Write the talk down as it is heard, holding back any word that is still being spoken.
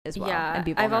as well. Yeah, and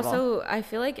be vulnerable. I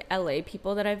feel like LA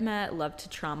people that I've met love to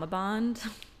trauma bond.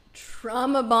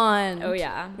 Trauma bond. Oh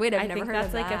yeah. Wait, I've I never think heard that's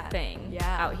of like that. a thing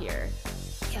Yeah. out here.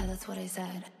 Yeah, that's what I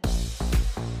said.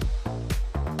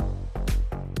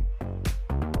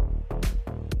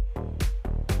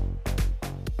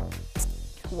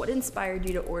 What inspired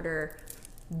you to order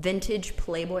vintage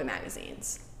Playboy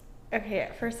magazines? Okay,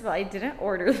 first of all, I didn't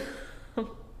order them.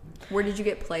 Where did you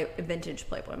get vintage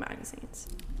Playboy magazines?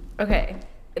 Okay.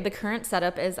 The current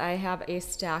setup is I have a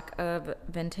stack of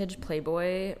vintage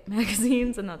Playboy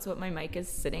magazines, and that's what my mic is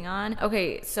sitting on.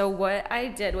 Okay, so what I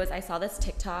did was I saw this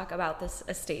TikTok about this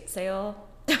estate sale.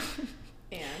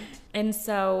 And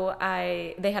so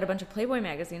they had a bunch of Playboy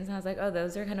magazines, and I was like, oh,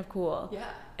 those are kind of cool. Yeah.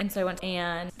 And so I went,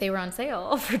 and they were on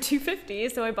sale for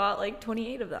 $250, so I bought like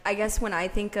 28 of them. I guess when I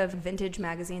think of vintage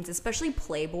magazines, especially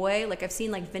Playboy, like I've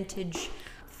seen like vintage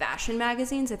fashion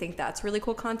magazines. I think that's a really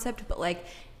cool concept, but like,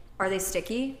 are they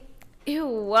sticky? Ew.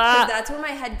 'Cause that's where my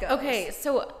head goes. Okay,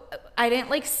 so I didn't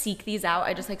like seek these out.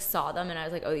 I just like saw them and I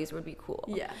was like, oh, these would be cool.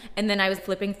 Yeah. And then I was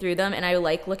flipping through them and I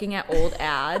like looking at old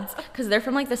ads because they're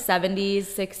from like the 70s,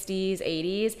 60s,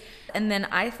 80s. And then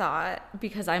I thought,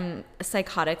 because I'm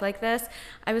psychotic like this,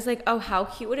 I was like, oh, how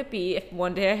cute would it be if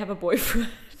one day I have a boyfriend?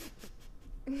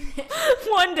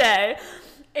 One day.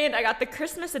 And I got the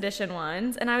Christmas edition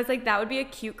ones, and I was like, that would be a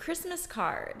cute Christmas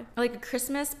card. Like a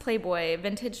Christmas Playboy,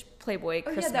 vintage Playboy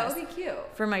Christmas. Yeah, that would be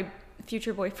cute. For my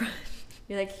future boyfriend.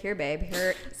 You're like, here, babe,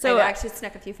 here. So I actually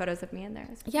snuck a few photos of me in there.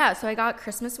 Yeah, so I got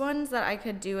Christmas ones that I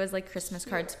could do as like Christmas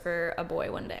cards for a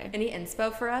boy one day. Any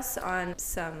inspo for us on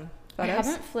some I photos?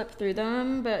 haven't flipped through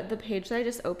them, but the page that I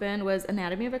just opened was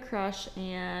Anatomy of a Crush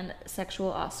and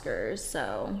Sexual Oscars,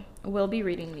 so we'll be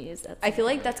reading these. I feel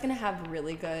like that's going to have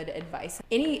really good advice.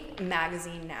 Any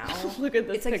magazine now, Look at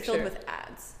this it's like picture. filled with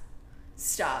ads.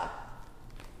 Stop.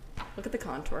 Look at the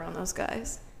contour on those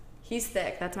guys. He's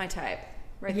thick. That's my type.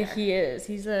 Right Yeah, there. he is.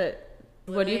 He's a,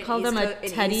 what do you call them? A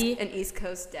teddy? An East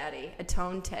Coast daddy. A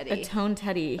tone teddy. A tone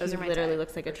teddy. Those He are my literally type,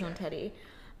 looks like a for tone sure. teddy.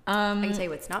 I can tell you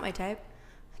what's not my type.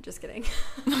 Just kidding.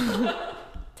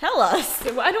 Tell us.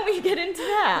 Why don't we get into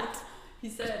that? He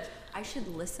said, I should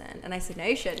listen. And I said, no,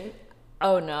 you shouldn't.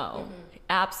 Oh, no.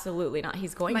 Absolutely not.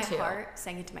 He's going My to. heart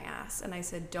sang into my ass. And I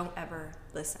said, don't ever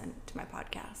listen to my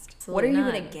podcast. Absolutely What are you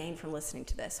not. going to gain from listening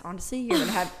to this? Honestly, you're going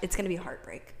to have, it's going to be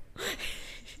heartbreak.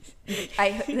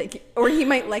 Or he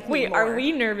might like me Wait, more. are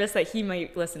we nervous that he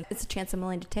might listen? It's a chance I'm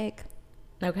willing to take.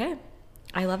 Okay.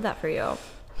 I love that for you.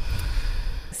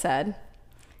 Said.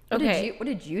 Okay. What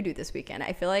did you do this weekend?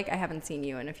 I feel like I haven't seen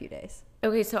you in a few days.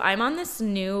 Okay, so I'm on this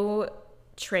new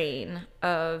train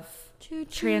of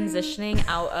transitioning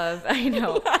out of, I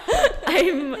know.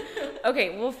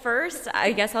 Okay, well, first,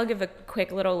 I guess I'll give a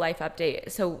quick little life update.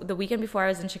 So the weekend before I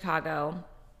was in Chicago,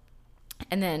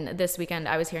 and then this weekend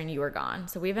I was here and you were gone.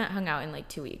 So we haven't hung out in like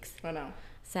 2 weeks. I know.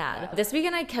 Sad. This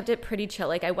weekend I kept it pretty chill.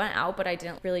 Like I went out, but I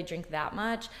didn't really drink that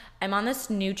much. I'm on this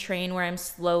new train where I'm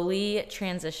slowly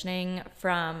transitioning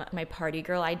from my party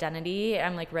girl identity.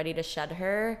 I'm like ready to shed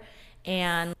her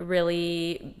and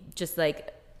really just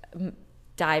like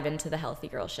dive into the healthy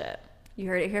girl shit. You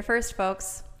heard it here first,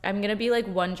 folks. I'm going to be like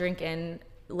one drink in.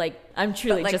 Like I'm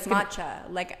truly But like just gonna, matcha.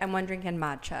 Like I'm one drinking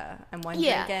matcha. I'm one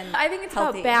yeah, drinking. I think it's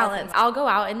healthy, about balance. healthy. I'll go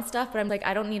out and stuff, but I'm like,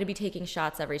 I don't need to be taking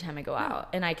shots every time I go out,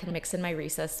 and I can mix in my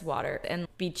recess water and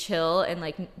be chill and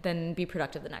like then be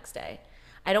productive the next day.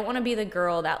 I don't want to be the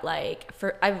girl that like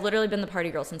I've literally been the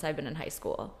party girl since I've been in high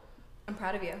school. I'm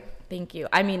proud of you. Thank you.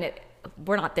 I mean,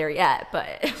 we're not there yet,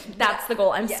 but that's the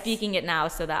goal. I'm Yes. speaking it now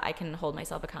so that I can hold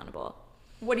myself accountable.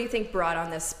 What do you think brought on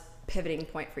this pivoting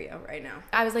point for you right now?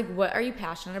 I was like, what are you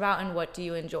passionate about and what do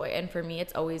you enjoy? And for me,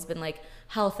 it's always been like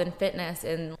health and fitness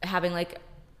and having like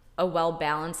a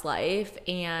well-balanced life.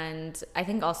 And I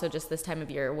think also just this time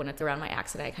of year when it's around my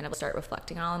accident, I kind of start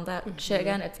reflecting on that shit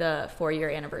again. It's the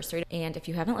 4-year anniversary. And if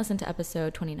you haven't listened to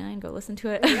episode 29, go listen to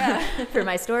it for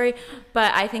my story.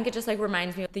 But I think it just like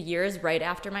reminds me of the years right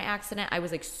after my accident. I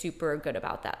was like super good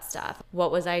about that stuff.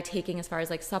 What was I taking as far as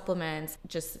like supplements,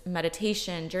 just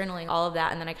meditation, journaling, all of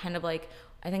that. And then I kind of like,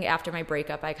 I think after my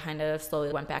breakup, I kind of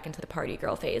slowly went back into the party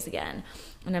girl phase again.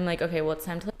 And I'm like, okay, well, it's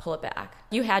time to like, pull it back.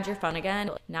 You had your fun again.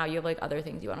 Now you have like other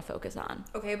things you want to focus on.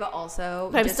 Okay, but also,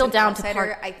 But I'm just still an down to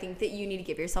outsider, I think that you need to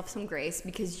give yourself some grace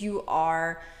because you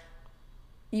are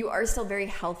you are still very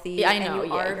healthy. Yeah, I know. And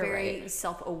you Yeah, are you're very right.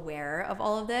 self-aware of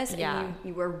all of this. Yeah. And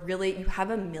you are really, you have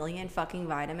a million fucking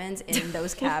vitamins in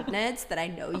those cabinets that I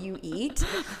know you eat.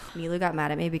 Nilu got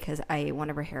mad at me because I ate one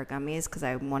of her hair gummies because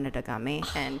I wanted a gummy,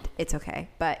 and it's okay.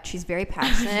 But she's very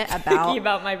passionate Picky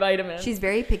about my vitamins. She's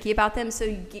very picky about them,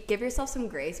 so give yourself some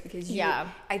grace because Yeah.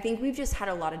 I think we've just had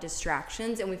a lot of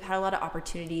distractions and we've had a lot of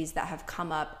opportunities that have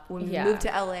come up when we Yeah. moved to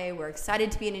LA. We're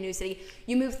excited to be in a new city.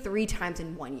 You moved 3 times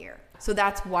in 1 year, so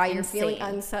that's why you're feeling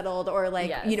Insane. unsettled, or like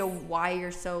Yes. you know why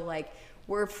you're so like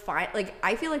we're fine. Like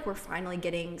I feel like we're finally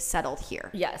getting settled here.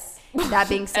 Yes. That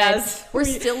being said, As we're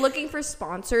we- still looking for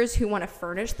sponsors who want to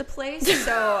furnish the place,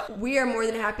 so we are more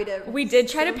than happy to. We did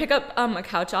try to pick up a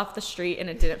couch off the street and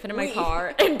it didn't fit in my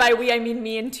car. And by we, I mean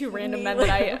me and 2 random men that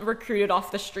I recruited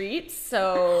off the street.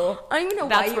 So I don't even know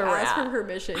that's why you where we're asked at. for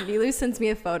permission. Nilu sends me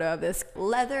a photo of this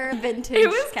leather vintage It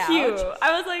was couch cute.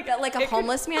 I was like, that like a it could-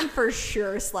 homeless man for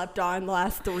sure slept on the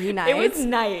last 3 nights. It was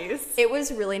nice. It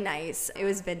was really nice. It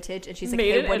was vintage, and she's like,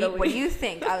 Made "Hey, in what do Italy." you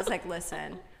think?" I was like,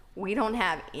 "Listen, we don't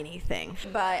have anything,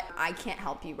 but I can't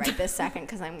help you right this second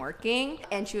because I'm working."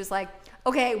 And she was like,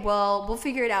 "Okay, well, we'll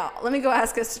figure it out. Let me go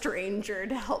ask a stranger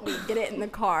to help me get it in the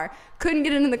car." Couldn't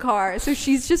get it in the car, so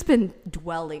she's just been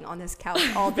dwelling on this couch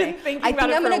all day. thinking I think about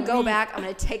it I'm for gonna a go week. back. I'm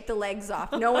gonna take the legs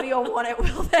off. Nobody will want it,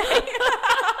 will they?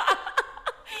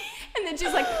 And then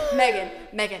she's like, Megan,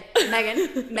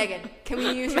 can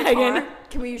we use your Megan. car?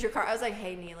 Can we use your car? I was like,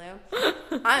 hey,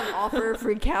 Nilu, I'm all for a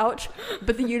free couch,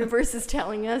 but the universe is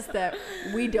telling us that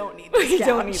we don't need this We couch.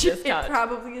 don't need this couch. It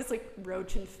probably is like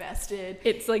roach infested.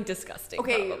 It's like disgusting,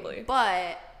 Okay, probably.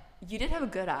 but you did have a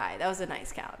good eye. That was a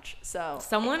nice couch. So,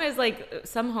 Someone is like,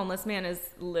 some homeless man is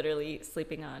literally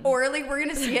sleeping on. or like we're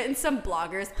gonna see it in some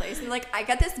blogger's place, and like I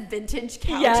got this vintage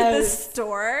couch at the Yes.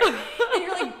 store, and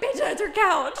you're like, bitch, that's her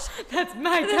couch. That's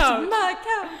my That's couch. my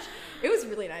couch. It was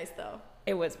really nice though.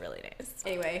 It was really nice.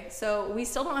 Anyway, so we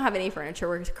still don't have any furniture.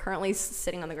 We're currently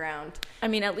sitting on the ground. I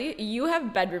mean, at least you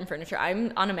have bedroom furniture.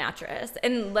 I'm on a mattress.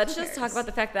 And let's just talk cares? about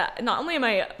the fact that not only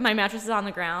am my mattress is on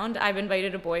the ground, I've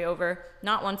invited a boy over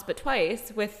not once but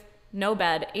twice with no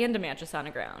bed and a mattress on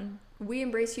the ground. We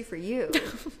embrace you for you.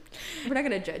 We're not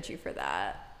gonna judge you for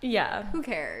that. Yeah. Who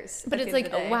cares? But at it's the end like,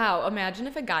 of the day? wow, imagine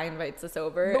if a guy invites us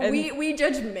over. But and we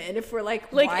judge men if we're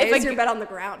like, Like, why if is a your g- bed on the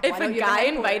ground? if Why a don't you have guy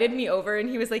headboard? invited me over and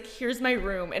he was like, here's my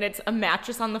room, and it's a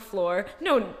mattress on the floor.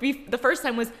 No, the first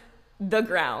time was the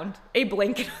ground, a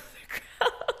blanket on the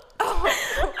ground.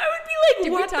 I would be like,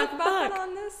 Did what we talk the about fuck? that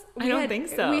on this? I don't think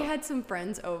so. We had some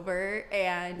friends over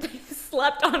and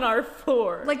Slept on our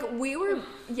floor. like we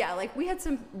had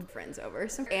some friends over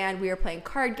and we were playing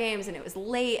card games and it was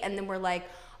late and then we're like,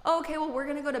 oh, okay, well, we're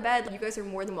gonna go to bed. You guys are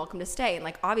more than welcome to stay. And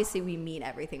like obviously we mean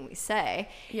everything we say.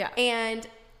 Yeah. And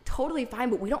totally fine,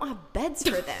 but we don't have beds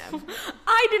for them.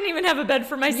 I didn't even have a bed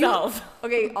for myself.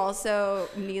 Okay, also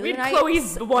Neela We had and I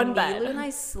Chloe's one bed. Neela and I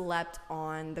slept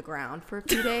on the ground for a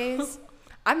few days.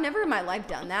 I've never in my life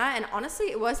done that, and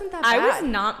honestly, it wasn't that bad. I was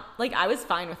not, like, I was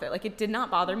fine with it. Like, it did not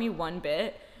bother me one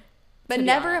bit. But to be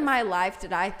never in honest. my life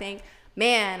did I think,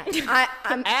 man,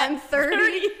 I'm At 30,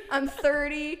 30. I'm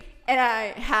 30, and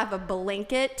I have a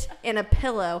blanket and a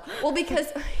pillow. Well, because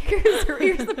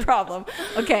here's the problem.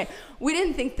 Okay, we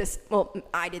didn't think this. Well,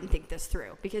 I didn't think this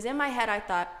through because in my head I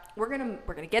thought we're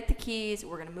gonna get the keys,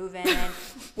 we're gonna move in,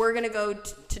 we're gonna go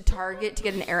to Target to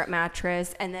get an air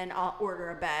mattress, and then I'll order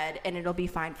a bed, and it'll be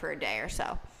fine for a day or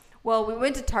so. Well, we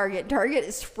went to Target. Target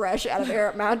is fresh out of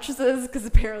air mattresses because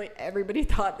apparently everybody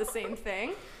thought the same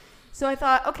thing. So I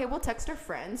thought, okay, we'll text our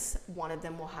friends. One of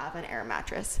them will have an air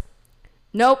mattress.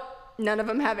 Nope, none of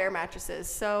them have air mattresses.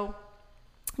 So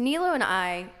Nilo and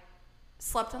I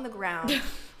slept on the ground.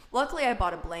 Luckily, I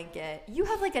bought a blanket. You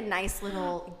have like a nice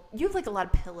little, you have like a lot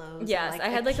of pillows. Yes, and I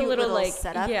had like a cute little like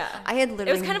setup. yeah. I had It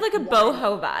literally was kind of like a one-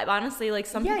 boho vibe, honestly. Like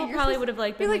some people yours probably was- would have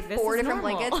like we been had like, this four is different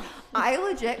normal. blankets. I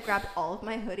legit grabbed all of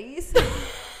my hoodies.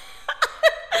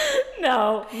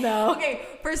 No. Okay,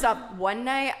 first off, one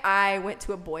night I went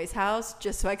to a boy's house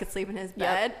just so I could sleep in his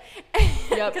bed.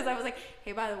 Yep. Because I was like,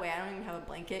 hey, by the way, I don't even have a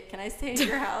blanket. Can I stay in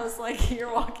your house? Like,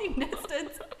 you're walking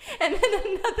distance. And then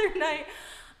another night,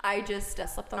 I just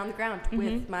slept on the ground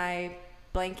with my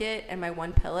blanket and my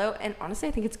one pillow. And honestly,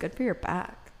 I think it's good for your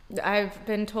back. I've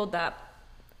been told that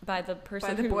by the person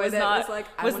By the who boy was that not was like,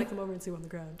 I want to come over and sleep on the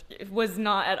ground. was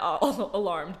not at all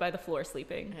alarmed by the floor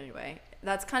sleeping. Anyway,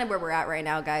 that's kind of where we're at right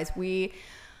now, guys. We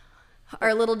are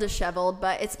a little disheveled,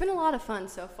 but it's been a lot of fun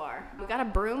so far. We got a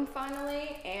broom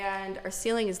finally, and our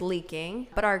ceiling is leaking,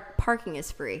 but our parking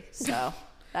is free. So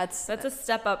that's a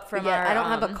step up from yeah, our I don't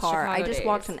have a car. Chicago I just days.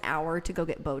 walked an hour to go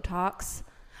get Botox.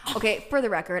 Okay, for the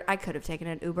record, I could have taken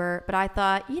an Uber, but I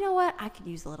thought, you know what? I could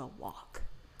use a little walk.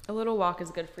 A little walk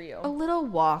is good for you. A little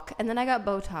walk, and then I got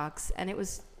Botox, and it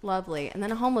was lovely. And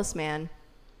then a homeless man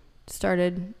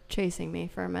started chasing me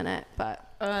for a minute,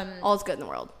 but all's good in the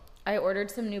world. I ordered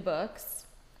some new books.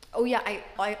 Oh yeah,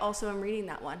 I also am reading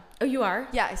that one. Oh, you are?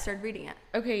 Yeah, I started reading it.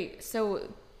 Okay, so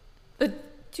the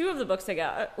two of the books I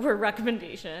got were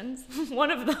recommendations.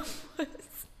 One of them was,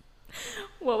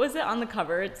 what was it on the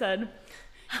cover? It said,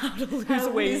 how to lose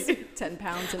weight. 10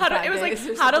 pounds in It 5 was like, days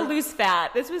or how to something. lose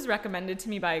fat. This was recommended to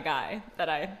me by a guy that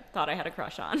I thought I had a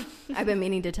crush on. I've been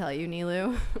meaning to tell you,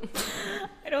 Nilu.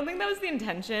 I don't think that was the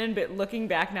intention, but looking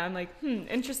back now, I'm like,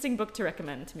 interesting book to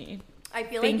recommend to me. I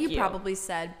feel Thank like you you. probably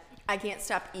said, I can't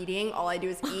stop eating. All I do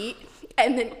is eat.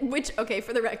 And then, okay,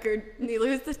 for the record, Nilu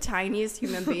is the tiniest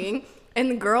human being.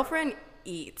 And the girlfriend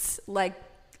eats. Like,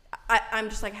 I'm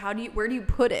just like, where do you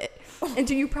put it? And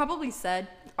so you probably said,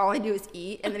 all I do is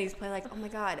eat. And then he's probably like, oh my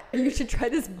God, you should try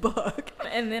this book.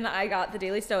 And then I got the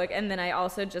Daily Stoic, and then I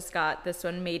also just got this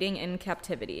one, Mating in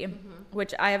Captivity,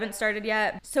 which I haven't started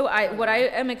yet. So what I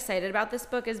am excited about this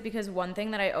book is because one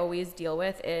thing that I always deal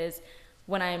with is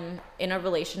when I'm in a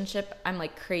relationship, I'm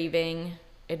like craving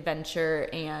adventure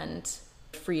and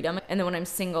freedom. And then when I'm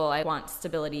single, I want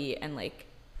stability and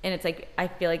it's like, I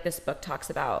feel like this book talks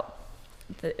about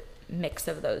the mix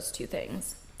of those two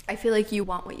things. I feel like you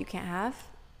want what you can't have.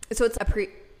 So it's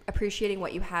appreciating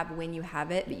what you have when you have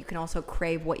it, but you can also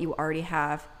crave what you already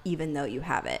have even though you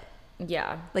have it.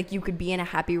 Yeah. Like you could be in a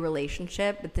happy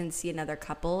relationship, but then see another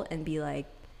couple and be like,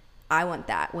 I want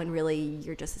that, when really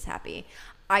you're just as happy.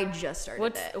 I just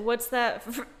started it. What's that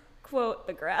quote?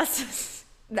 The grass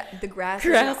The grass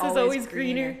is always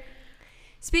greener.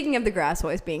 Speaking of the grass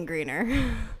always being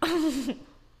greener.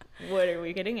 What are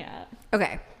we getting at?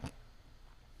 Okay.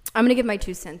 I'm going to give my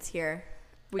 2 cents here.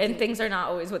 Things are not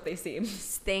always what they seem.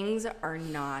 Things are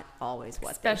not always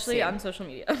what Especially they seem. on social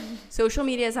media. Social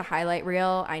media is a highlight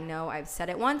reel. I know I've said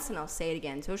it once and I'll say it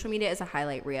again. Social media is a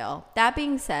highlight reel. That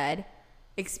being said,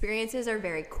 experiences are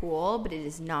very cool, but it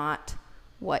is not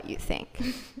what you think.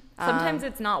 Sometimes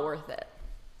it's not worth it.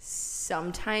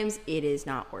 Sometimes it is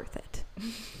not worth it.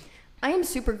 I am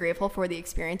super grateful for the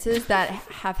experiences that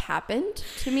have happened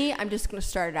to me. I'm just going to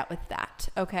start it out with that,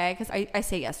 okay? Because I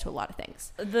say yes to a lot of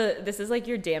things. This is like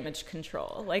your damage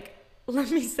control. Like, let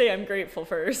me say I'm grateful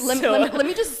first. Let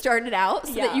me just start it out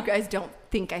so that you guys don't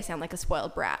think I sound like a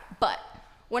spoiled brat. But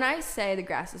when I say the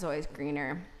grass is always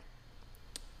greener.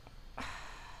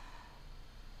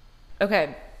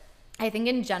 Okay. I think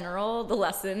in general, the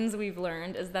lessons we've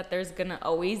learned is that there's going to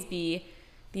always be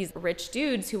these rich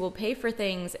dudes who will pay for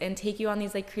things and take you on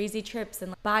these like crazy trips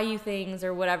and like, buy you things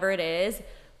or whatever it is.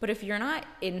 But if you're not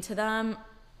into them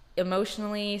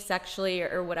emotionally, sexually,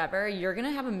 or whatever, you're going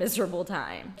to have a miserable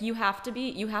time. You have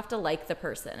to like the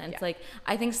person. And it's like,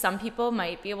 I think some people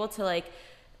might be able to like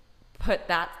put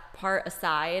that part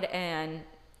aside and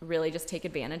really just take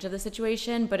advantage of the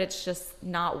situation, but it's just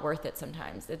not worth it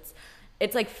sometimes.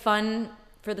 It's like fun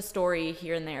for the story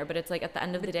here and there, but it's like at the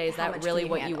end of the day, is that really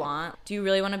what you want? Do you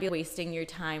really want to be wasting your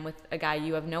time with a guy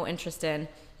you have no interest in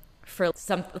for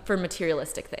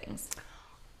materialistic things?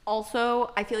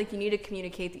 Also, I feel like you need to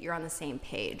communicate that you're on the same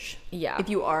page. Yeah. If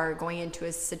you are going into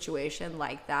a situation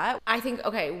like that. I think,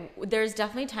 okay, there's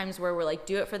definitely times where we're like,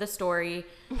 do it for the story.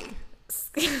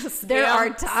 There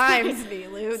are times,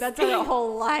 Nilu. That's our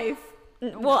whole life.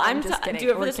 Well, I'm just kidding. do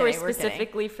it for We're the story kidding.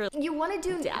 specifically for You want to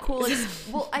do daddies. cool.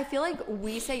 Well, I feel like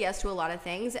we say yes to a lot of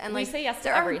things, and We like say yes to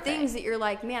there everything. are things that you're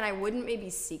like, man, I wouldn't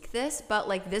maybe seek this, but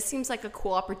like this seems like a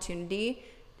cool opportunity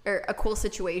or a cool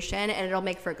situation, and it'll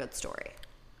make for a good story.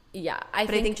 Yeah, I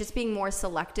think just being more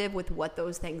selective with what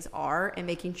those things are and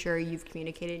making sure you've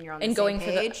communicated and you're on the same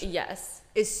page yes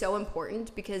is so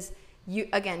important, because you,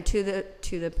 again, to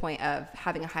the point of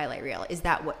having a highlight reel, is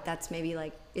that what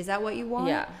you want?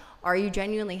 Yeah. Are you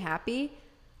genuinely happy?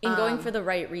 and going for the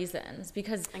right reasons,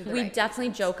 because we right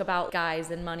definitely joke about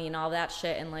guys and money and all that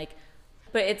shit, and like,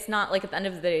 but it's not like at the end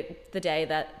of the day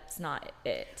that's not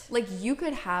it. Like you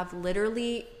could have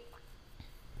literally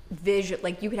vision,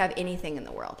 like you could have anything in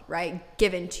the world, right,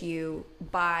 given to you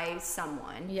by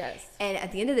someone. Yes. And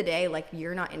at the end of the day, like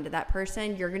you're not into that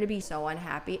person, you're gonna be so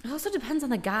unhappy. It also depends on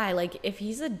the guy. Like if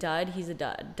he's a dud, he's a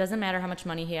dud. Doesn't matter how much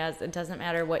money he has. It doesn't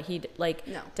matter what he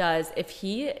does. If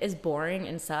he is boring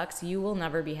and sucks, you will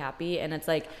never be happy. And it's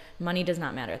like money does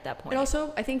not matter at that point. And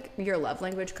also, I think your love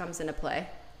language comes into play.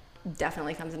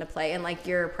 Definitely comes into play, and like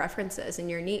your preferences and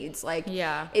your needs. Like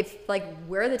if like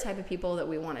we're the type of people that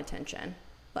we want attention.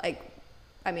 Like,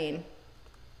 I mean,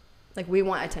 Like, we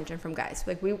want attention from guys.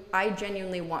 Like, I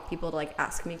genuinely want people to, like,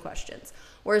 ask me questions.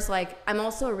 Whereas, like, I'm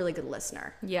also a really good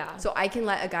listener. Yeah. So I can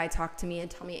let a guy talk to me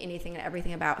and tell me anything and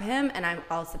everything about him, and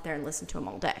I'll sit there and listen to him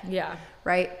all day. Yeah.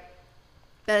 Right?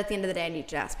 But at the end of the day, I need you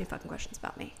to ask me fucking questions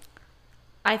about me.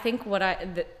 I think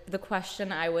the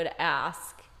question I would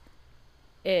ask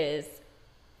is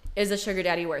a sugar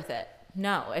daddy worth it?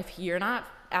 No. If you're not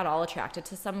at all attracted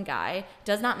to some guy,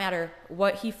 does not matter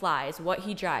what he flies, what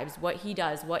he drives, what he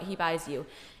does, what he buys you.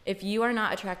 If you are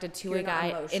not attracted to a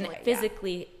guy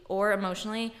physically or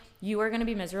emotionally, you are going to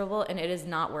be miserable, and it is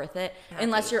not worth it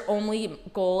unless your only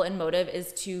goal and motive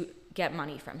is to get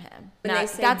money from him.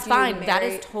 That's fine. That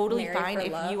is totally fine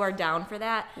if you are down for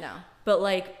that. No. But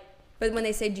like, but when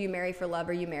they say, do you marry for love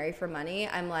or you marry for money?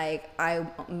 I'm like, I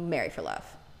marry for love.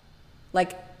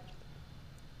 Like,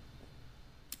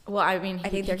 well, I mean, I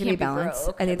think there can be balance.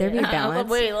 I think there can be balance.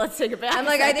 Wait, let's take it back. I'm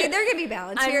like, I think there can be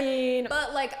balance here. I mean,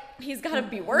 but like, he's got to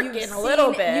be working a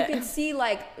little bit. You can see,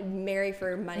 like, marry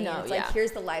for money. No, it's like,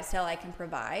 here's the lifestyle I can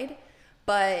provide,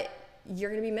 but you're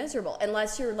gonna be miserable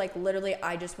unless you're like, literally,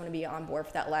 I just want to be on board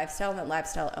for that lifestyle and that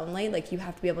lifestyle only. Like, you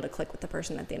have to be able to click with the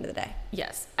person at the end of the day.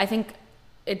 Yes, I think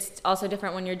it's also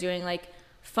different when you're doing like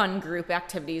fun group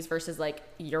activities versus like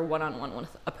you're one-on-one with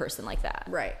a person like that.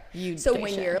 Right. So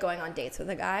when you're going on dates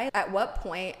with a guy, at what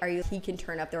point he can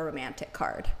turn up the romantic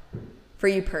card for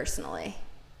you personally?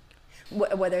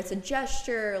 Whether it's a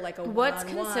gesture, like a what's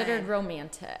one-on-one. considered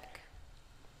romantic?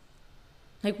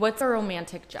 Like, what's a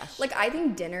romantic gesture? Like, I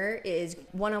think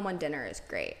one-on-one dinner is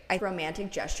great. I think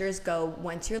romantic gestures go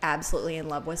once you're absolutely in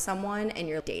love with someone and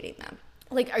you're dating them.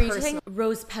 Like, are you saying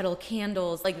rose petal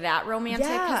candles, like that romantic?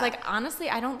 Yeah. Because, like, honestly,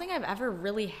 I don't think I've ever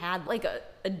really had, like,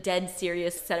 a dead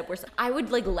serious setup where I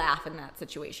would, like, laugh in that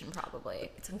situation,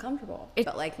 probably. It's uncomfortable.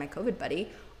 But, like, my COVID buddy,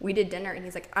 we did dinner, and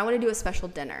he's like, I want to do a special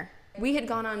dinner. We had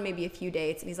gone on maybe a few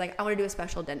dates, and he's like, I want to do a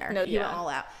special dinner. He went all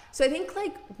out. So I think,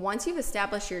 like, once you've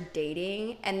established your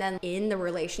dating, and then in the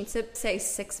relationship, say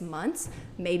 6 months,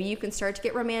 maybe you can start to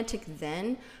get romantic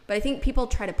then. But I think people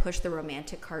try to push the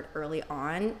romantic card early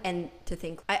on, and to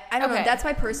think, I don't know, that's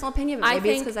my personal opinion, but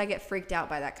maybe it's because I get freaked out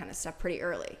by that kind of stuff pretty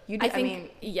early.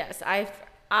 Yes,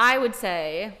 I would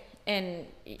say, and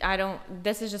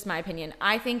this is just my opinion,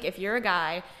 I think if you're a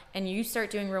guy and you start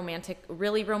doing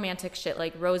really romantic shit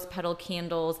like rose petal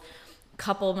candles,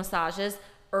 couple massages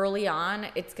early on,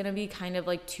 it's gonna be kind of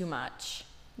like too much.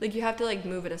 Like, you have to, like,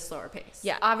 move at a slower pace.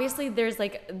 Yeah, obviously there's a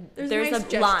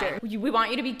nice line. We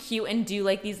want you to be cute and do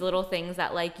like these little things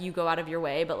that like you go out of your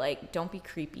way, but like don't be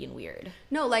creepy and weird.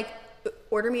 No, like,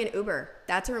 order me an Uber.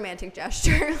 That's a romantic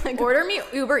gesture. Like, order me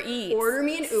Uber Eats. Order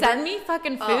me an Uber. Send me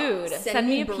fucking food. Send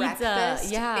me me a pizza.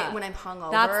 Yeah. When I'm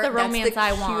hungover. That's the romance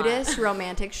I want. That's the cutest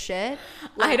romantic shit.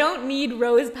 Like, I don't need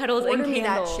rose petals and candles. Order me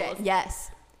that shit.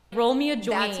 Yes. Roll me a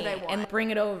joint. That's what I want. And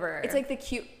bring it over. It's like the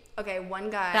cute. Okay, one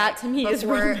guy. That to me is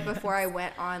romantic. Before I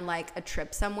went on like a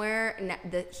trip somewhere,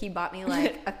 he bought me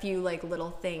like a few like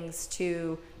little things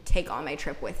to take on my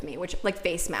trip with me, which like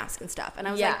face mask and stuff. And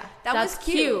I was like, that was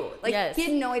cute. Like, he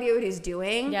had no idea what he was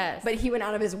doing. Yes. But he went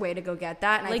out of his way to go get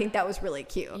that, and like, I think that was really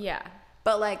cute. Yeah.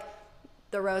 But like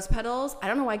the rose petals, I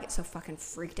don't know why I get so fucking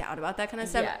freaked out about that kind of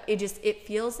stuff. Yeah. It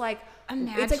feels like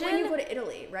it's like when you go to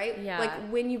Italy, right? Yeah. Like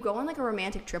when you go on like a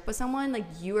romantic trip with someone, like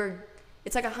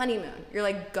it's like a honeymoon. You're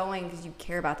like going because you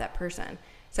care about that person.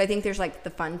 So I think there's like the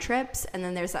fun trips, and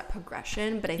then there's that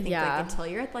progression. But I think like until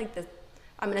you're at like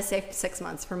I'm gonna say 6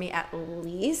 months for me at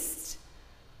least.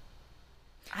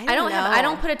 I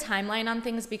don't put a timeline on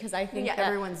things because I think that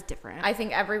everyone's different. I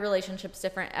think every relationship's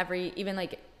different. Even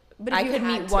like, but I could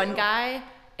meet one guy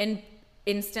and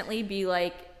instantly be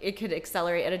like, it could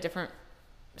accelerate at a different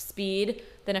speed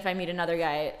than if I meet another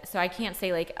guy. So I can't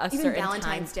say like a certain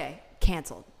Valentine's Day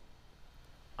canceled.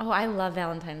 Oh, I love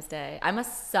Valentine's Day. I'm a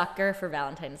sucker for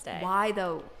Valentine's Day. Why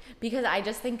though? Because I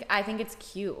think it's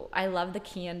cute. I love the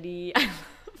candy.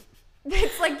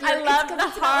 It's like I love the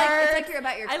heart. It's like you're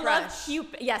about your crush. I love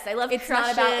cute. Yes, I love. It's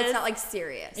crushes. it's not like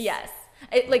serious. Yes,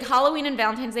 like Halloween and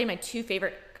Valentine's Day, my two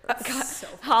favorite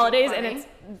holidays, and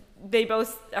they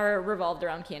both are revolved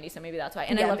around candy, so maybe that's why.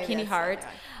 And I love candy hearts.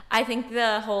 I think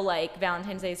the whole like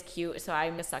Valentine's Day is cute, so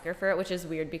I'm a sucker for it, which is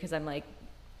weird because I'm like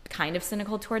kind of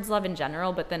cynical towards love in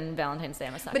general, but then Valentine's Day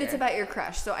I'm a sucker. But it's about your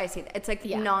crush, so I see that. It's like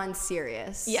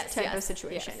non-serious type of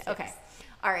situation. Yes, okay.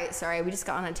 All right, sorry, we just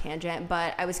got on a tangent,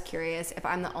 but I was curious if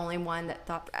I'm the only one that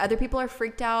thought other people are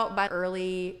freaked out by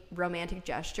early romantic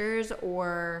gestures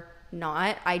or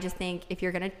not. I just think if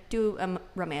you're going to do a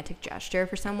romantic gesture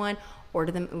for someone,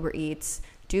 order them Uber Eats,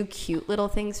 do cute little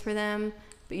things for them,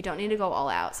 but you don't need to go all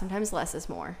out. Sometimes less is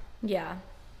more. Yeah.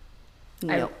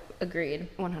 Nope. Agreed.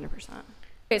 100%.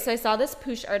 Okay, so I saw this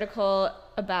Poosh article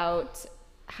about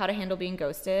how to handle being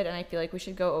ghosted, and I feel like we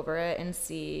should go over it and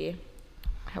see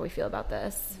how we feel about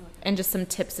this, and just some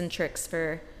tips and tricks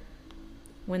for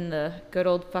when the good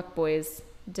old fuckboys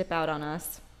dip out on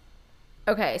us.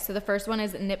 Okay, so the first one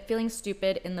is nip feeling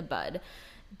stupid in the bud.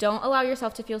 Don't allow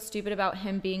yourself to feel stupid about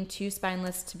him being too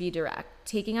spineless to be direct.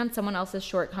 Taking on someone else's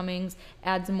shortcomings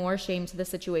adds more shame to the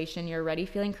situation you're already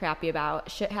feeling crappy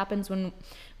about. Shit happens when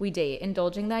we date.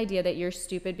 Indulging the idea that you're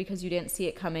stupid because you didn't see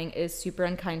it coming is super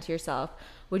unkind to yourself.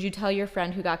 Would you tell your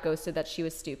friend who got ghosted that she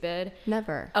was stupid?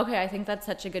 Never. Okay, I think that's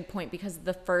such a good point, because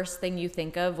the first thing you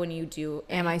think of when you do...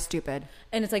 Am I stupid?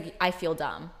 And it's like, I feel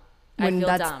dumb. When I feel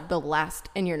that's dumb. the last,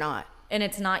 and you're not. And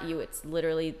it's not you, it's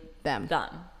literally Them.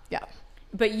 Yeah.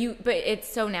 But it's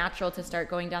so natural to start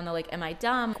going down the like, am I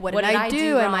dumb? What did I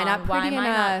do? wrong? Am I not Why pretty am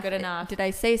enough? I not good enough? Did I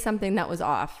say something that was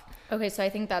off? Okay, so I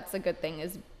think that's a good thing,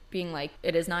 is being like,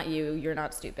 it is not you, you're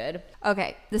not stupid.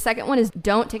 Okay, the second one is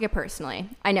don't take it personally.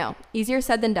 I know, easier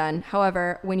said than done.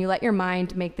 However, when you let your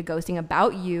mind make the ghosting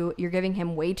about you, you're giving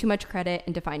him way too much credit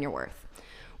and define your worth.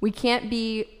 We can't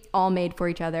be all made for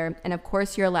each other, and of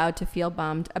course you're allowed to feel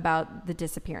bummed about the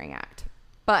disappearing act.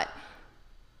 But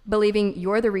believing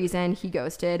you're the reason he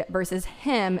ghosted versus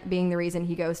him being the reason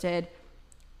he ghosted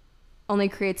only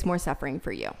creates more suffering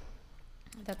for you.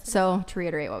 So to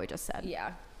reiterate what we just said.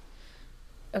 Yeah.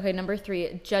 Okay, number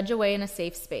 3, judge away in a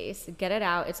safe space. Get it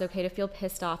out. It's okay to feel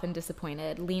pissed off and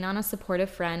disappointed. Lean on a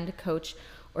supportive friend, coach,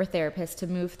 or therapist to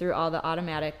move through all the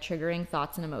automatic triggering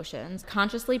thoughts and emotions.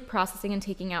 Consciously processing and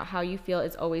taking out how you feel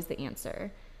is always the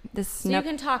answer. You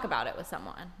can talk about it with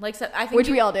someone. Like, so I think Which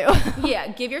we all do. Yeah,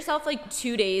 give yourself like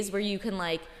 2 days where you can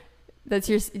like... That's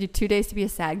your 2 days to be a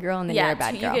sad girl, and then you're a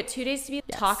bad girl. You get 2 days to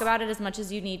talk about it as much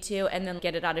as you need to, and then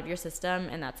get it out of your system,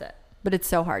 and that's it. But it's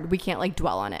so hard. We can't like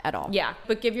dwell on it at all. Yeah,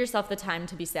 but give yourself the time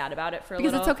to be sad about it for a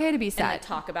little. Because it's okay to be and sad. like,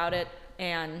 talk about it.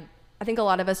 And I think a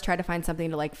lot of us try to find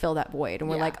something to like fill that void, and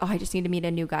we're like, oh, I just need to meet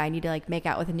a new guy. I need to like make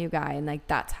out with a new guy, and like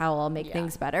that's how I'll make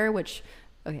things better. Which,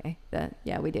 okay,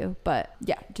 we do. But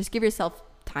yeah, just give yourself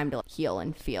time to heal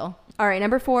and feel. All right,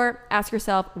 number 4, ask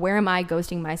yourself, where am I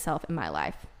ghosting myself in my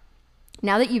life?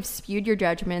 Now that you've spewed your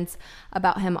judgments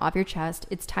about him off your chest,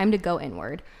 it's time to go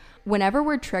inward. Whenever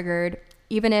we're triggered,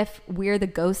 even if we're the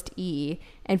ghostee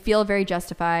and feel very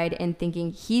justified in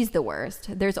thinking he's the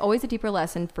worst, there's always a deeper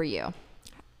lesson for you.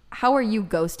 How are you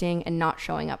ghosting and not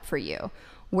showing up for you?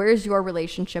 Where's your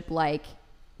relationship like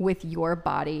with your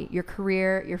body, your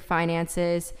career, your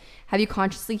finances? Have you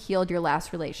consciously healed your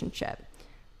last relationship?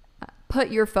 Put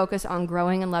your focus on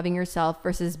growing and loving yourself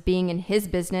versus being in his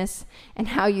business and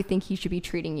how you think he should be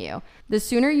treating you. The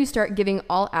sooner you start giving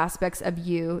all aspects of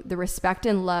you the respect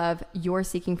and love you're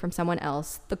seeking from someone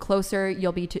else, the closer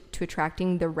you'll be to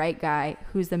attracting the right guy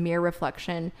who's the mere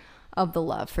reflection of the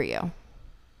love for you.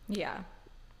 Yeah.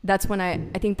 That's when I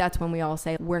think that's when we all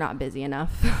say we're not busy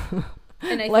enough.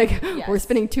 And I like think, we're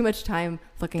spending too much time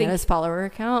looking at his follower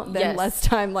account than less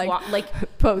time like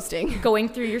posting, going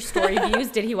through your story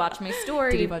views. Did he watch my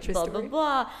story? Did he watch my blah, story? Blah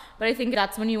blah. But I think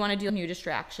that's when you want to do new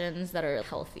distractions that are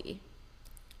healthy,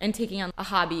 and taking on a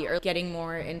hobby or getting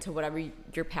more into whatever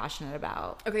you're passionate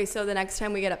about. Okay, so the next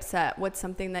time we get upset, what's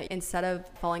something that instead of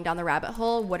falling down the rabbit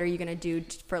hole, what are you gonna do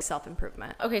for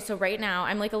self-improvement? Okay, so right now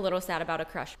I'm like a little sad about a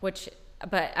crush,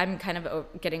 but I'm kind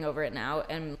of getting over it now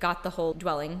and got the whole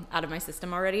dwelling out of my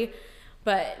system already.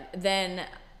 But then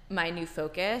my new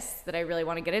focus that I really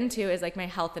want to get into is like my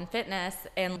health and fitness,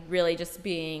 and really just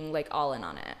being like all in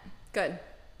on it. Good.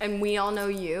 And we all know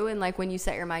you, and like when you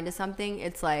set your mind to something,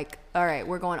 it's like, all right,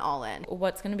 we're going all in.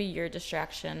 What's going to be your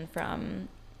distraction from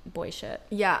boy shit?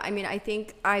 Yeah, I mean, I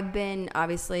think I've been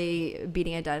obviously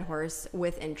beating a dead horse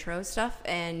with intro stuff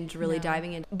and really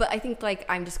diving in. But I think like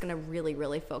I'm just going to really,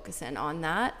 really focus in on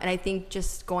that. And I think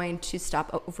just going to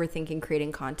stop overthinking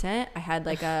creating content. I had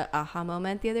like a aha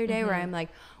moment the other day where I'm like,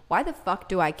 why the fuck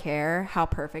do I care how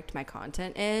perfect my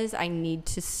content is? I need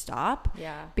to stop.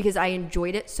 Yeah. Because I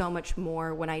enjoyed it so much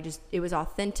more when it was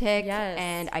authentic. Yes.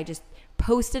 And I just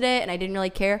posted it and I didn't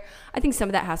really care. I think some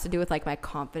of that has to do with like my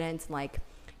confidence and like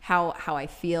how I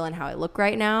feel and how I look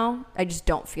right now. I just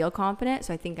don't feel confident.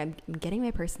 So I think I'm getting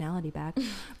my personality back.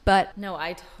 But no,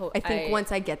 I think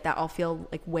once I get that, I'll feel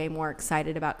like way more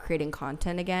excited about creating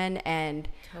content again. And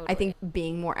I think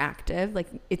being more active, like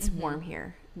it's warm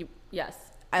here. Yes.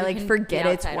 I like forget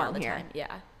it's warm here. Time.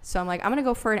 Yeah. So I'm like, I'm going to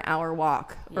go for an hour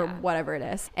walk or Yeah. whatever it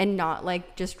is, and not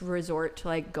like just resort to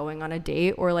like going on a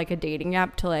date or like a dating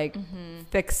app to like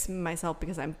fix myself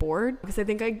because I'm bored. Because I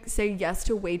think I say yes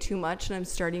to way too much, and I'm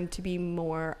starting to be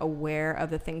more aware of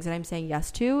the things that I'm saying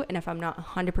yes to. And if I'm not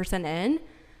 100% in,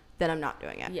 then I'm not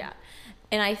doing it. Yeah.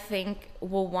 And I think,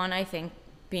 well, one, I think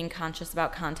being conscious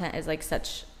about content is like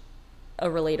such a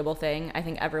relatable thing. I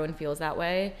think everyone feels that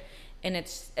way. And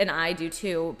I do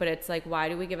too, but it's like, why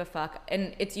do we give a fuck?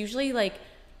 And it's usually like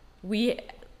we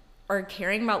are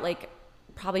caring about like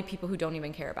probably people who don't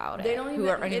even care about it. Who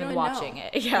aren't even watching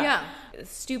it. Yeah.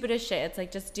 Stupid as shit. It's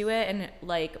like, just do it. And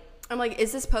like, I'm like,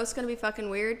 is this post gonna be fucking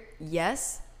weird?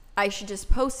 Yes. I should just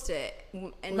post it.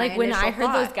 And like when I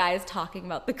heard those guys talking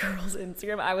about the girls'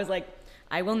 Instagram, I was like,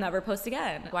 I will never post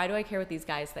again. Why do I care what these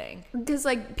guys think? Because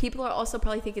like people are also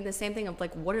probably thinking the same thing of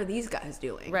like, what are these guys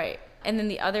doing? Right. And then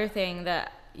the other thing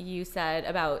that you said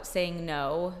about saying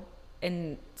no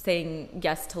and saying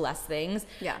yes to less things.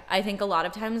 Yeah. I think a lot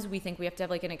of times we think we have to have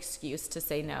like an excuse to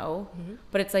say no,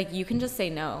 but it's like, you can just say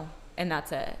no and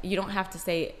that's it. You don't have to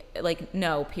say like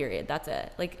no, period. That's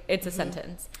it. Like it's a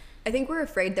sentence. I think we're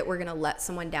afraid that we're going to let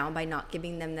someone down by not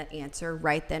giving them that answer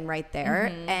right then, right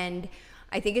there. And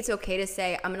I think it's okay to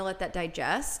say, I'm going to let that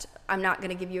digest. I'm not going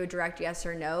to give you a direct yes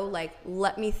or no. Like,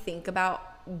 let me think about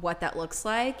what that looks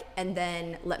like, and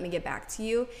then let me get back to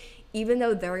you. Even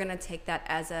though they're going to take that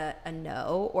as a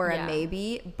no or a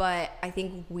maybe. But I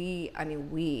think we have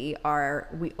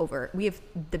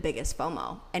the biggest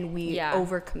FOMO, and we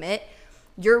overcommit.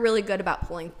 You're really good about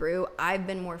pulling through. I've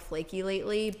been more flaky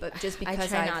lately, but just because I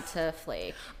try not to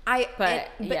flake. But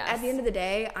at the end of the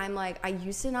day, I'm like, I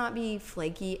used to not be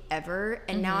flaky ever,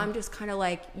 and now I'm just kind of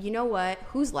like, you know what?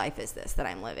 Whose life is this that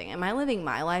I'm living? Am I living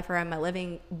my life, or am I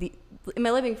living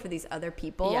for these other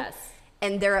people? Yes.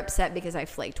 And they're upset because I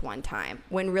flaked one time,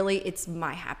 when really it's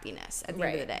my happiness at the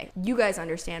end of the day. You guys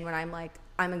understand when I'm like,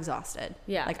 I'm exhausted.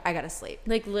 Yeah. Like, I gotta sleep.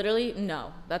 Like, literally,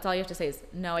 no. That's all you have to say is,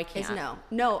 no, I can't. Is no.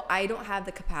 No, I don't have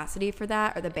the capacity for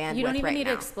that or the bandwidth. You don't even need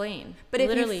to explain. But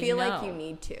literally, if you feel like you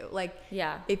need to, like,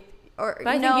 but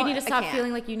I think you need to stop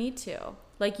feeling like you need to.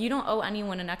 Like, you don't owe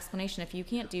anyone an explanation. If you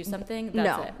can't do something,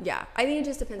 that's it. Yeah. I think it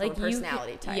just depends on the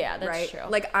personality type. Yeah, that's right? true.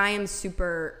 Like, I am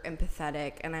super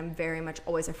empathetic, and I'm very much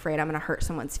always afraid I'm going to hurt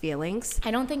someone's feelings. I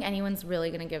don't think anyone's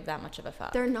really going to give that much of a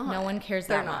fuck. They're not. No one cares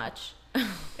that much.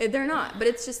 They're not. But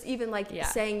it's just even like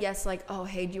saying yes, like, oh,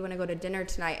 hey, do you want to go to dinner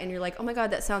tonight? And you're like, oh my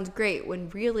God, that sounds great. When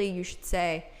really you should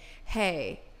say,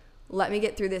 hey, let me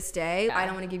get through this day. I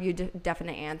don't want to give you a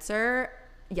definite answer,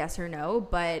 yes or no,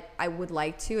 but I would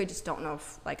like to. I just don't know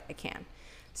if like I can.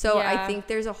 So I think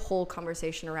there's a whole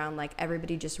conversation around like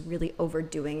everybody just really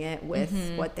overdoing it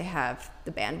with what they have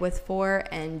the bandwidth for,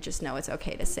 and just know it's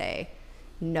okay to say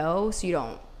no so you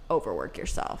don't overwork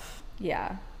yourself.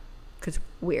 Yeah. Because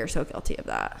we are so guilty of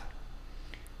that.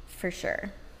 For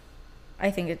sure.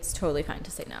 I think it's totally fine to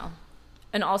say no.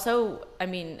 And also, I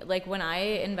mean, like when I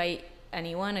invite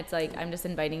anyone, it's like I'm just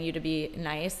inviting you to be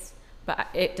nice, but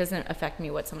it doesn't affect me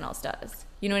what someone else does.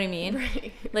 You know what I mean?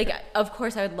 Right. Like, of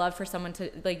course, I would love for someone to,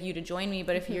 like, you to join me,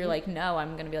 but if you're like, no,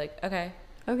 I'm going to be like, okay.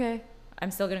 I'm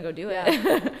still going to go do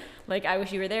it. Like, I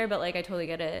wish you were there, but, like, I totally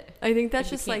get it. I think that's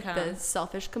just, like, the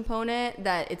selfish component,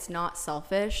 that it's not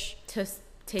selfish to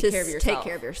take care of yourself. Take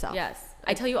care of yourself. Yes.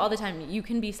 I tell you all the time, you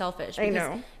can be selfish. I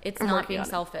know. It's not being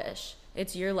selfish.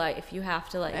 It's your life. You have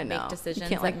to, like, make decisions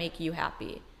that make you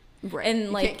happy. Right. And, you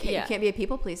like, you can't be a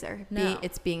people pleaser. No.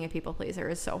 Being a people pleaser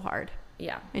is so hard.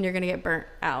 Yeah. And you're going to get burnt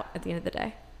out at the end of the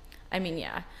day. I mean,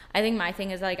 yeah. I think my thing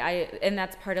is, like, and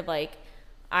that's part of, like,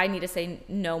 I need to say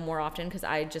no more often, because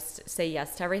I just say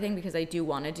yes to everything because I do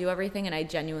want to do everything, and I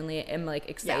genuinely am, like,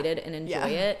 excited and enjoy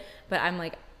it. But I'm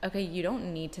like, okay, you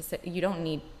don't need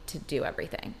to do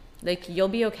everything. Like, you'll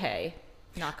be okay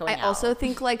not going out. I also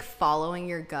think, like, following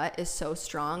your gut is so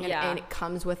strong, and it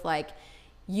comes with, like,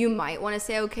 you might want to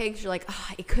say okay because you're like, oh,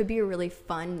 it could be a really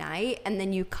fun night, and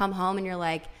then you come home and you're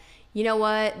like, you know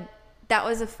what, that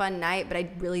was a fun night, but I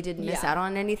really didn't miss out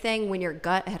on anything, when your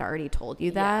gut had already told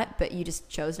you that, but you just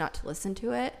chose not to listen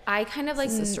to it. I kind of, like,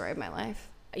 it's the story of my life.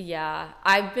 Yeah,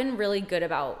 I've been really good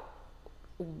about,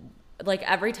 like,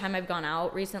 every time I've gone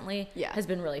out recently has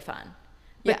been really fun.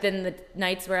 But then the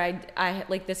nights where I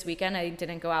like this weekend, I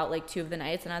didn't go out like 2 of the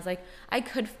nights, and I was like, I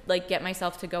could like get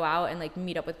myself to go out and like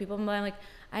meet up with people, but I'm like,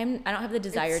 I don't have the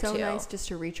desire to. It's so nice just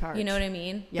to recharge. You know what I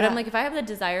mean? Yeah. But I'm like, if I have the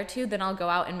desire to, then I'll go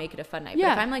out and make it a fun night. Yeah.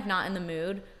 But if I'm like not in the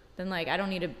mood, then like I don't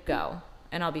need to go,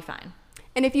 and I'll be fine.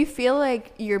 And if you feel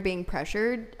like you're being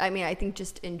pressured, I mean, I think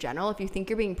just in general, if you think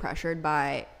you're being pressured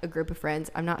by a group of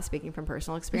friends, I'm not speaking from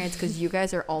personal experience because you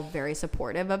guys are all very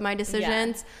supportive of my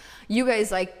decisions. Yeah. You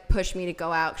guys like push me to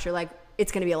go out because you're like,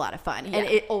 it's going to be a lot of fun. Yeah. And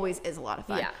it always is a lot of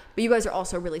fun. Yeah. But you guys are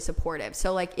also really supportive.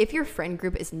 So like if your friend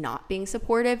group is not being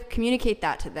supportive, communicate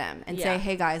that to them and say,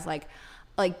 hey guys, like,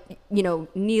 you know,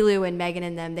 Nilu and Megan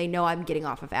and them, they know I'm getting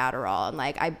off of Adderall, and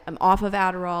like I'm off of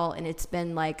Adderall, and it's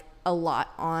been like a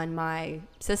lot on my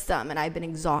system and I've been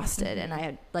exhausted and I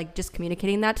had like just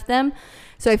communicating that to them.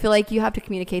 So I feel like you have to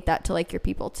communicate that to like your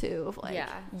people too of like,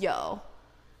 yo,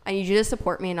 I need you to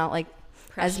support me and not like,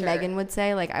 as Megan would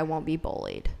say, like I won't be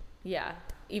bullied. Yeah.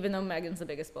 Even though Megan's the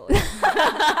biggest bully.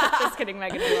 Just kidding,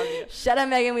 Megan, we love you. Shut up,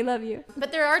 Megan, we love you.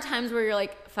 But there are times where you're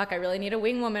like, fuck, I really need a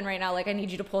wing woman right now. Like, I need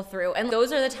you to pull through. And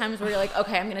those are the times where you're like,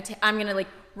 okay, I'm gonna like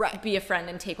be a friend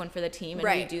and take one for the team.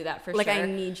 And you do that for like, sure. I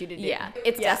need you to do. Yeah,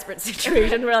 it's desperate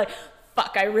situation. We're like,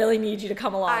 fuck, I really need you to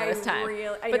come along this time.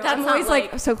 But that's always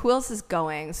like, so who else is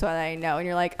going so that I know? And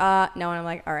you're like, no. And I'm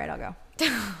like, all right, I'll go.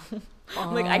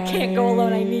 I'm like, I can't go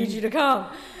alone. I need you to come.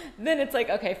 Then it's like,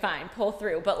 okay, fine, pull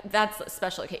through. But that's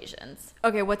special occasions.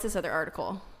 Okay, what's this other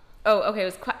article? Oh, okay. It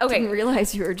was I didn't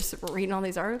realize you were just reading all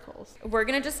these articles. We're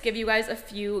going to just give you guys a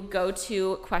few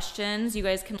go-to questions you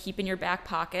guys can keep in your back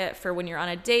pocket for when you're on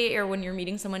a date or when you're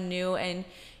meeting someone new and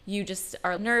you just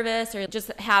are nervous, or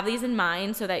just have these in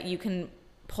mind so that you can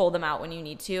pull them out when you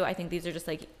need to. I think these are just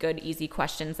like good, easy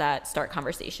questions that start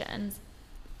conversations.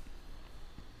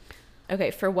 Okay,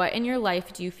 for what in your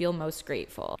life do you feel most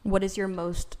grateful? What is your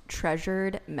most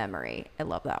treasured memory? I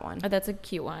love that one. Oh, that's a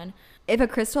cute one. If a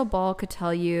crystal ball could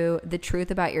tell you the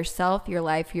truth about yourself, your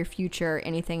life, your future,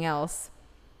 anything else,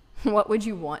 what would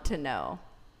you want to know?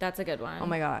 That's a good one. Oh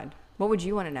my God. What would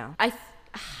you want to know?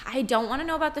 I don't want to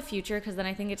know about the future because then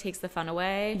I think it takes the fun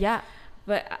away. Yeah.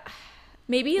 But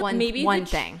maybe one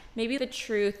thing. Maybe the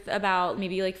truth about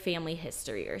maybe like family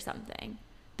history or something.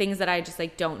 Things that I just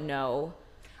like don't know.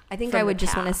 I think I would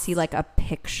just want to see like a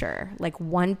picture, like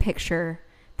one picture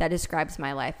that describes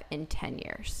my life in 10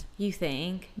 years. You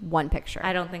think? One picture.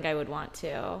 I don't think I would want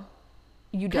to.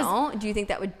 You don't? Do you think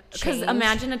that would change? Because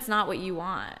imagine it's not what you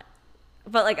want.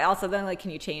 But like also then like,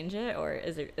 can you change it, or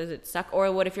is it stuck? Or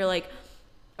what if you're like,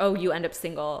 oh, you end up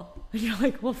single? And you're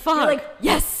like, well, fuck. You're like,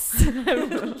 yes.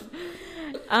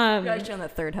 You're actually on the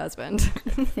third husband.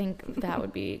 I think that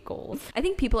would be gold. I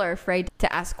think people are afraid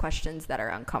to ask questions that are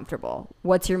uncomfortable.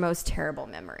 What's your most terrible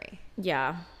memory?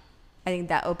 Yeah. I think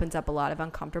that opens up a lot of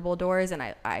uncomfortable doors, and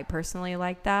I personally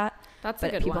like that. That's a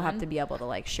good one. But people have to be able to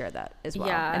like share that as well.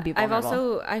 Yeah. And be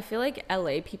vulnerable. I feel like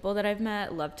LA people that I've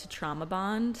met love to trauma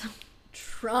bond.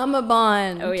 Trauma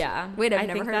bond. Oh yeah. Wait, I've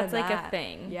never heard of that. I think that's like a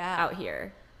thing out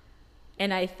here.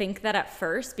 And I think that at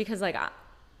first, because like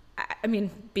I mean,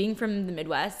 being from the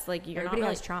Midwest, like everybody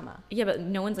has trauma. Yeah, but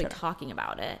no one's like talking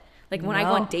about it. Like when I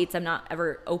go on dates, I'm not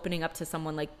ever opening up to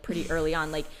someone like pretty early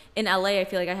on. Like in LA, I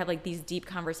feel like I have like these deep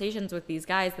conversations with these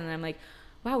guys, and then I'm like,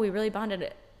 wow, we really bonded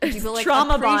it. People like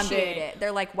trauma appreciate bonding. It.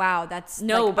 They're like, wow, that's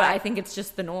but I think it's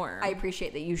just the norm. I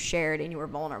appreciate that you shared and you were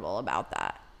vulnerable about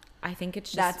that. I think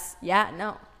it's just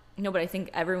no, but I think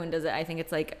everyone does it. I think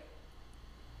it's like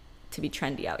to be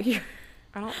trendy out here.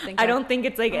 I don't think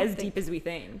it's like as deep as we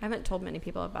think. I haven't told many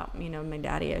people about, my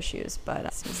daddy issues, but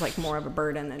it seems like more of a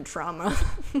burden than trauma.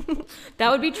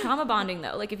 That would be trauma bonding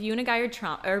though. Like if you and a guy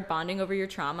are bonding over your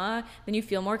trauma, then you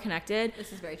feel more connected.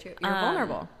 This is very true. You're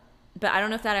vulnerable. But I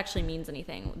don't know if that actually means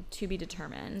anything, to be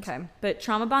determined. Okay. But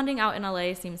trauma bonding out in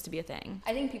LA seems to be a thing.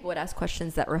 I think people would ask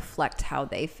questions that reflect how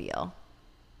they feel,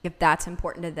 if that's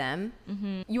important to them.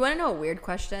 Mm-hmm. You want to know a weird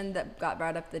question that got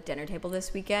brought up at the dinner table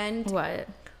this weekend?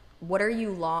 What are you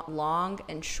long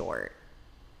and short?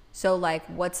 So like,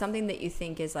 what's something that you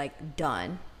think is like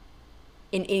done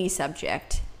in any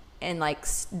subject, and like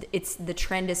it's the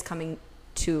trend is coming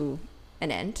to an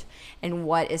end, and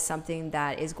what is something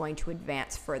that is going to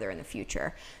advance further in the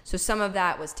future? So some of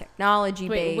that was technology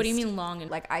based. What do you mean long?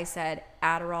 Like I said,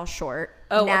 Adderall short.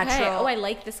 Oh, natural. Okay. Oh, I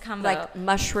like this combo. Like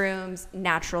mushrooms,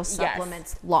 natural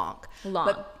supplements, long.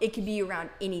 But it could be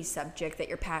around any subject that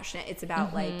you're passionate. It's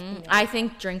about like. I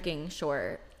think drinking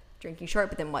short,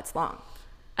 but then what's long?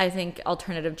 I think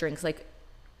alternative drinks, like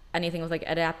anything with like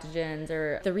adaptogens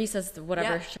or the Reese's,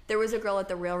 whatever. Yeah. There was a girl at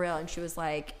the Real and she was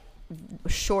like,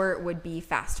 short would be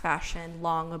fast fashion,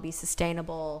 long would be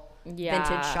sustainable,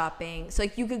 vintage shopping. So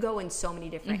like you could go in so many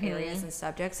different areas and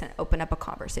subjects and open up a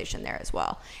conversation there as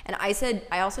well. And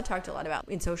I also talked a lot about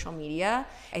in social media.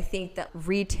 I think that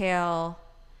retail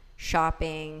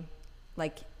shopping,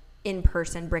 like in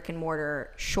person, brick and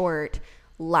mortar, short,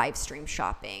 live stream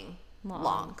shopping,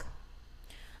 long.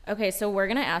 Okay, so we're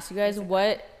gonna ask you guys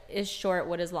what is short,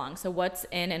 what is long. So what's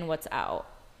in and what's out,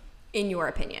 in your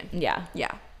opinion? Yeah.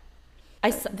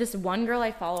 This one girl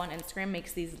I follow on Instagram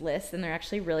makes these lists, and they're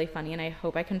actually really funny, and I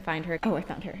hope I can find her. Oh, I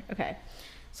found her. Okay.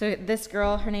 So this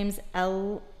girl, her name's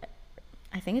I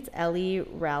think it's Ellie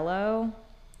Rallo.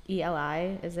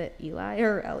 E-L-I. Is it Eli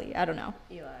or Ellie? I don't know.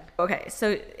 Eli. Okay,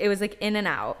 so it was like in and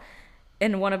out.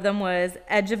 And one of them was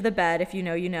edge of the bed, if you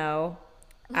know, you know.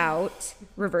 Out,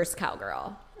 reverse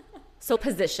cowgirl. So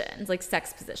positions, like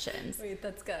sex positions. Wait,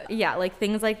 that's good. Yeah, like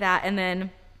things like that. And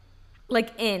then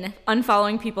like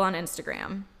unfollowing people on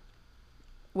Instagram.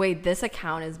 Wait, this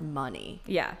account is money.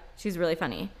 Yeah, she's really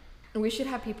funny. We should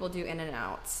have people do in and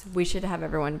outs. We should have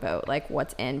everyone vote like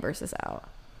what's in versus out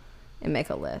and make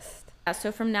a list.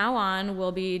 So from now on,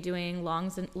 we'll be doing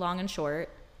long and short.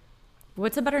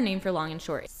 What's a better name for long and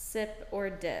short? Sip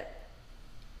or dip.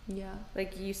 Yeah.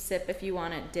 Like you sip if you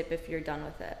want it, dip if you're done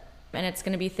with it. And it's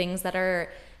going to be things that are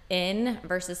in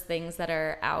versus things that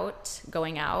are out,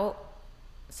 going out.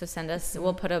 So send us,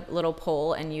 we'll put a little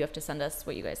poll and you have to send us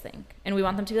what you guys think. And we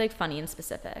want them to be like funny and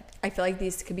specific. I feel like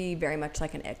these could be very much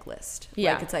like an ick list.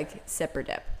 Yeah. Like it's like sip or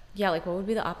dip. Yeah, like what would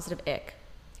be the opposite of ick?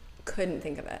 Couldn't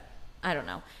think of it. I don't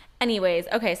know. Anyways,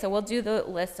 okay, so we'll do the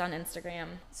list on Instagram.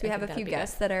 So we have a few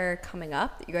guests that are coming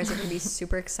up that you guys are going to be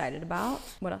super excited about.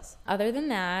 What else? Other than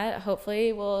that,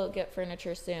 hopefully we'll get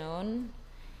furniture soon.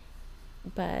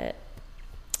 But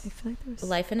I feel like there was...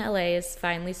 life in LA is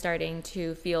finally starting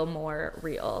to feel more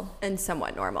real. and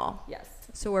somewhat normal. Yes.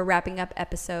 So we're wrapping up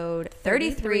episode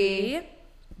 33.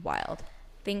 Wild.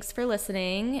 Thanks for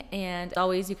listening. And as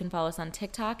always, you can follow us on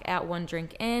TikTok at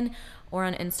OneDrinkIn or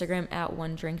on Instagram at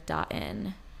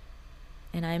OneDrink.in.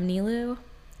 And I'm Nilu.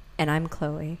 And I'm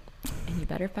Chloe. And you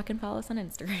better fucking follow us on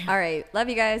Instagram. All right. Love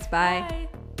you guys. Bye. Bye.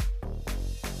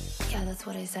 Yeah, that's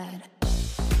what I said.